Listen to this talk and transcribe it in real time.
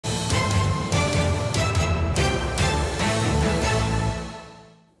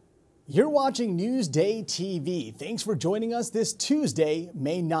You're watching Newsday TV. Thanks for joining us this Tuesday,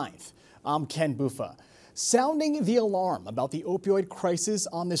 May 9th. I'm Ken Buffa, sounding the alarm about the opioid crisis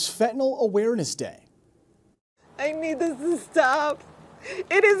on this Fentanyl Awareness Day. I need this to stop.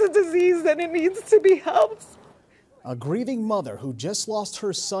 It is a disease and it needs to be helped. A grieving mother who just lost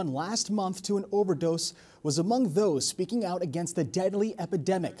her son last month to an overdose was among those speaking out against the deadly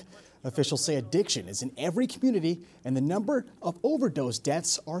epidemic. Officials say addiction is in every community and the number of overdose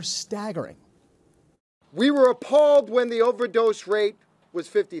deaths are staggering. We were appalled when the overdose rate was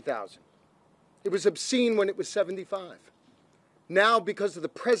 50,000. It was obscene when it was 75. Now, because of the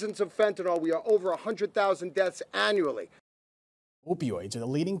presence of fentanyl, we are over 100,000 deaths annually. Opioids are the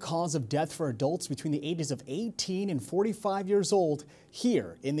leading cause of death for adults between the ages of 18 and 45 years old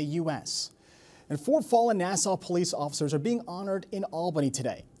here in the U.S. And 4 fallen Nassau police officers are being honored in Albany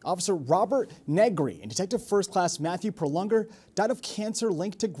today. Officer Robert Negri and Detective First Class Matthew Perlunger died of cancer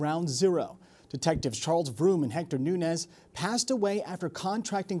linked to Ground Zero. Detectives Charles Vroom and Hector Nunez passed away after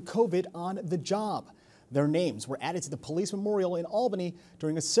contracting COVID on the job. Their names were added to the police memorial in Albany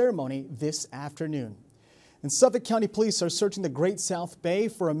during a ceremony this afternoon. And Suffolk County Police are searching the Great South Bay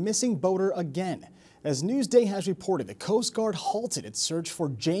for a missing boater again. As Newsday has reported, the Coast Guard halted its search for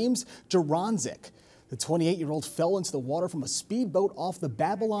James Jaronzik. The 28-year-old fell into the water from a speedboat off the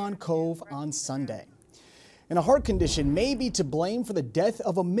Babylon Cove on Sunday. And a heart condition may be to blame for the death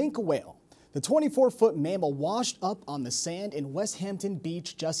of a minke whale. The 24-foot mammal washed up on the sand in West Hampton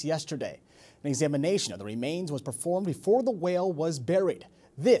Beach just yesterday. An examination of the remains was performed before the whale was buried.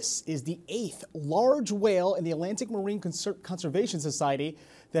 This is the 8th large whale in the Atlantic Marine Conservation Society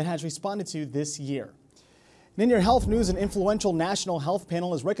that has responded to this year. And in your health news, an influential national health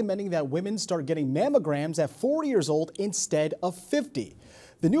panel is recommending that women start getting mammograms at 40 years old instead of 50.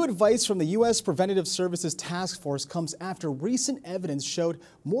 The new advice from the U.S. Preventative Services Task Force comes after recent evidence showed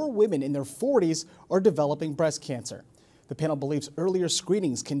more women in their 40s are developing breast cancer. The panel believes earlier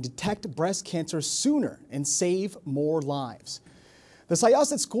screenings can detect breast cancer sooner and save more lives. The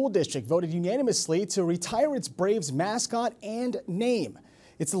Syosset School District voted unanimously to retire its Braves mascot and name.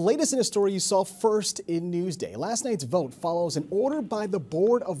 It's the latest in a story you saw first in Newsday. Last night's vote follows an order by the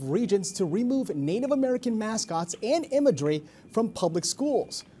Board of Regents to remove Native American mascots and imagery from public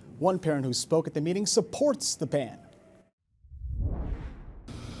schools. One parent who spoke at the meeting supports the ban.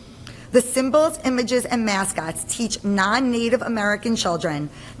 The symbols, images, and mascots teach non-Native American children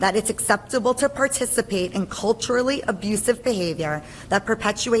that it's acceptable to participate in culturally abusive behavior that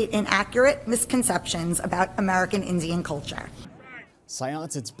perpetuate inaccurate misconceptions about American Indian culture.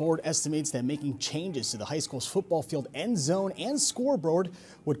 Syosset's board estimates that making changes to the high school's football field end zone and scoreboard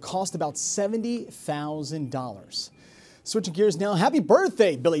would cost about $70,000. Switching gears now, happy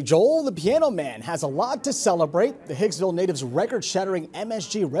birthday, Billy Joel. The Piano Man has a lot to celebrate. The Hicksville native's record-shattering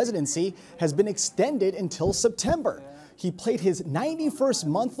MSG residency has been extended until September. He played his 91st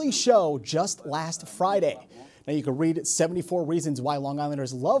monthly show just last Friday. Now you can read 74 reasons why Long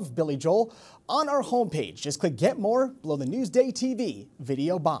Islanders love Billy Joel on our homepage. Just click Get More below the Newsday TV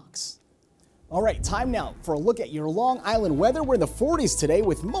video box. All right, time now for a look at your Long Island weather. We're in the 40s today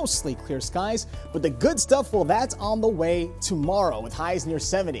with mostly clear skies, but the good stuff, well, that's on the way tomorrow with highs near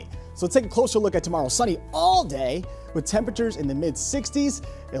 70. So let's take a closer look at tomorrow. Sunny all day with temperatures in the mid-60s.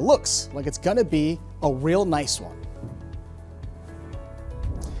 It looks like it's going to be a real nice one.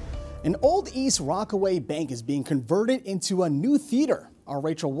 An old East Rockaway bank is being converted into a new theater. Our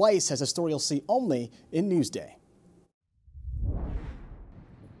Rachel Weiss has a story you'll see only in Newsday.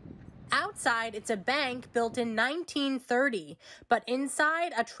 Outside, it's a bank built in 1930, but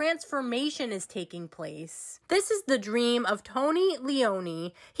inside, a transformation is taking place. This is the dream of Tony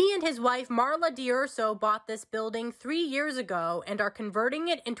Leone. He and his wife Marla D'Urso bought this building 3 years ago and are converting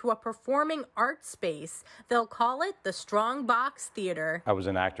it into a performing arts space. They'll call it the Strong Box Theater. I was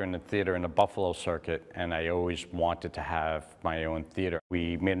an actor in the theater in the Buffalo circuit, and I always wanted to have my own theater.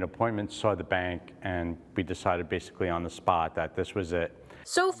 We made an appointment, saw the bank, and we decided basically on the spot that this was it.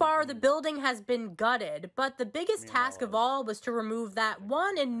 So far, the building has been gutted, but the biggest task of all was to remove that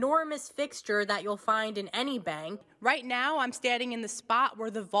one enormous fixture that you'll find in any bank. Right now, I'm standing in the spot where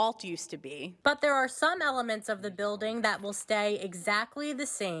the vault used to be. But there are some elements of the building that will stay exactly the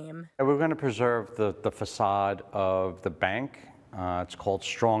same. We're going to preserve the facade of the bank. It's called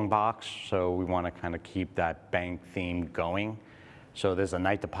Strong Box, so we want to kind of keep that bank theme going. So there's a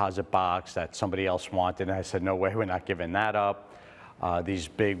night deposit box that somebody else wanted, and I said, no way, we're not giving that up. These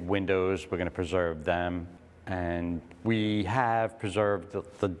big windows, we're going to preserve them. And we have preserved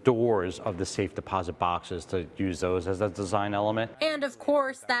the doors of the safe deposit boxes to use those as a design element. And of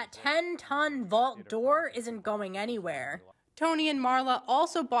course, that 10-ton vault door isn't going anywhere. Tony and Marla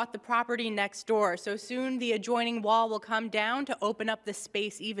also bought the property next door, so soon the adjoining wall will come down to open up the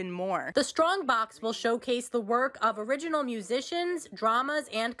space even more. The Strong Box will showcase the work of original musicians, dramas,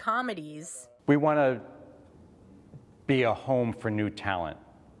 and comedies. We want to be a home for new talent,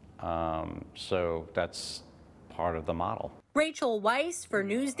 so that's part of the model. Rachel Weiss for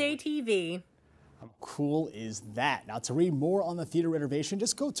NewsdayTV. How cool is that? Now, to read more on the theater renovation,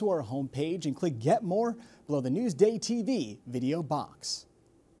 just go to our homepage and click Get More below the NewsdayTV video box.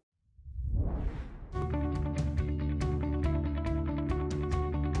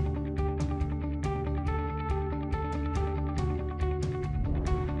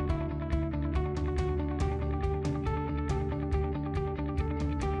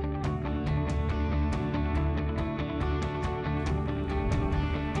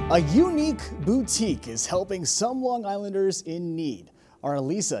 A unique boutique is helping some Long Islanders in need. Our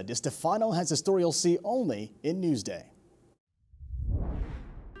Elisa DiStefano has a story you'll see only in Newsday.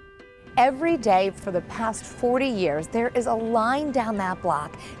 Every day for the past 40 years, there is a line down that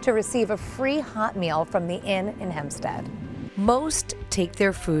block to receive a free hot meal from the Inn in Hempstead. Most take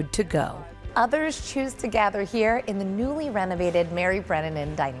their food to go. Others choose to gather here in the newly renovated Mary Brennan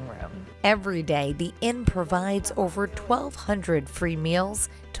Inn dining room. Every day, the Inn provides over 1,200 free meals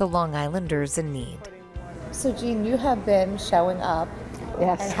to Long Islanders in need. So Jean, you have been showing up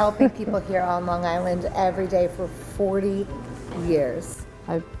Yes. and helping people here on Long Island every day for 40 years.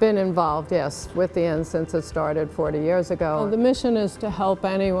 I've been involved, yes, with the Inn since it started 40 years ago. The mission is to help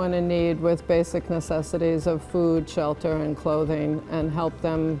anyone in need with basic necessities of food, shelter, and clothing, and help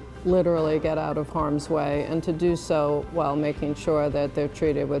them literally get out of harm's way, and to do so while making sure that they're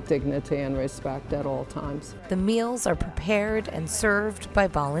treated with dignity and respect at all times. The meals are prepared and served by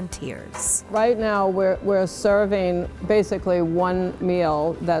volunteers. Right now, we're serving basically one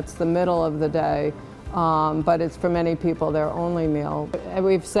meal that's the middle of the day, but it's for many people their only meal.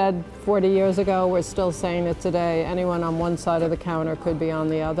 We've said 40 years ago, we're still saying it today, anyone on one side of the counter could be on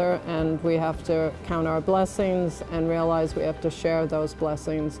the other, and we have to count our blessings and realize we have to share those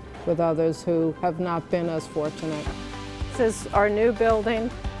blessings with others who have not been as fortunate. This is our new building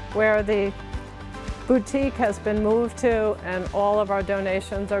where the boutique has been moved to, and all of our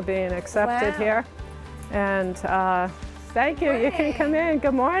donations are being accepted here. And thank you. You can come in.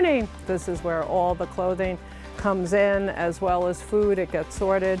 Good morning. This is where all the clothing comes in, as well as food. It gets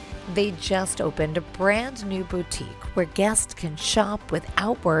sorted. They just opened a brand new boutique where guests can shop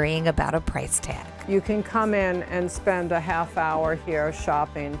without worrying about a price tag. You can come in and spend a half hour here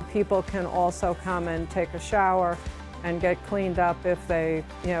shopping. People can also come and take a shower and get cleaned up if they,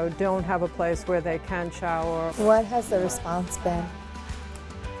 don't have a place where they can shower. What has the response been?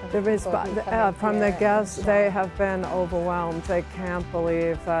 From the guests, they have been overwhelmed. They can't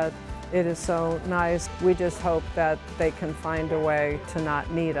believe that it is so nice. We just hope that they can find a way to not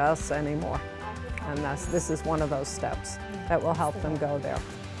need us anymore. And this is one of those steps that will help them go there.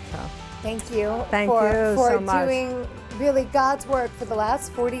 So. Thank you Thank for you so much. doing really God's work for the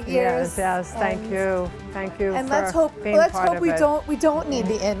last 40 years. Yes, thank you. Thank you. And for let's hope we don't need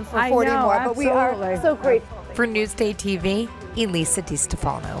the Inn for 40 more, but we are so grateful. For Newsday TV, Elisa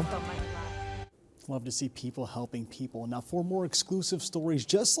DiStefano. Love to see people helping people. Now, for more exclusive stories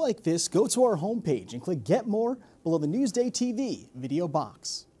just like this, go to our homepage and click Get More below the Newsday TV video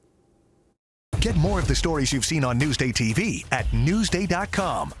box. Get more of the stories you've seen on Newsday TV at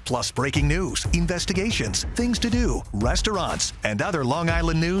Newsday.com. Plus breaking news, investigations, things to do, restaurants, and other Long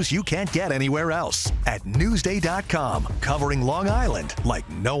Island news you can't get anywhere else. At Newsday.com, covering Long Island like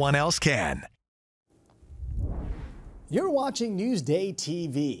no one else can. You're watching Newsday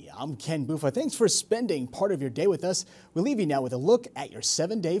TV. I'm Ken Buffa. Thanks for spending part of your day with us. We leave you now with a look at your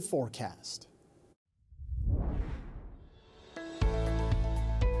 7-day forecast.